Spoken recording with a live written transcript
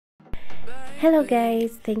Hello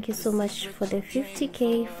guys, thank you so much for the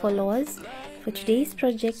 50k followers. For today's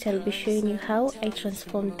project, I'll be showing you how I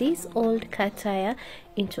transformed this old car tire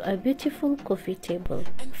into a beautiful coffee table.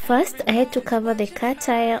 First, I had to cover the car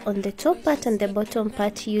tire on the top part and the bottom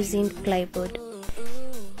part using plywood.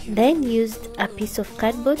 Then used a piece of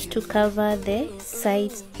cardboard to cover the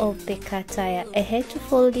sides of the car tire. I had to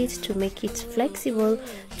fold it to make it flexible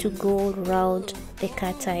to go around the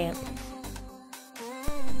car tire.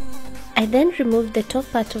 I then removed the top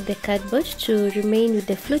part of the cardboard to remain with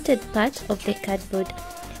the fluted part of the cardboard.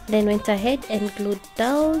 Then went ahead and glued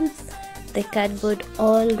down the cardboard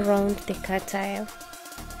all around the car tire.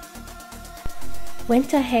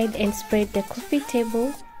 Went ahead and spread the coffee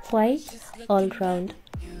table white all round.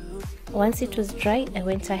 Once it was dry, I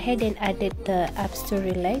went ahead and added the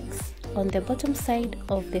upstory legs on the bottom side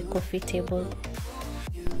of the coffee table.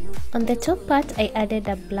 On the top part, I added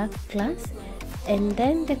a black glass and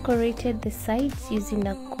then decorated the sides using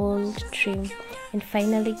a gold trim. And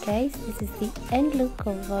finally guys, this is the end look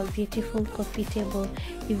of our beautiful coffee table.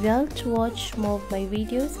 If you want to watch more of my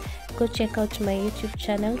videos, go check out my YouTube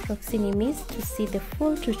channel Roxy Nimis to see the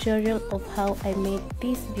full tutorial of how I made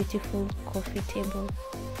this beautiful coffee table.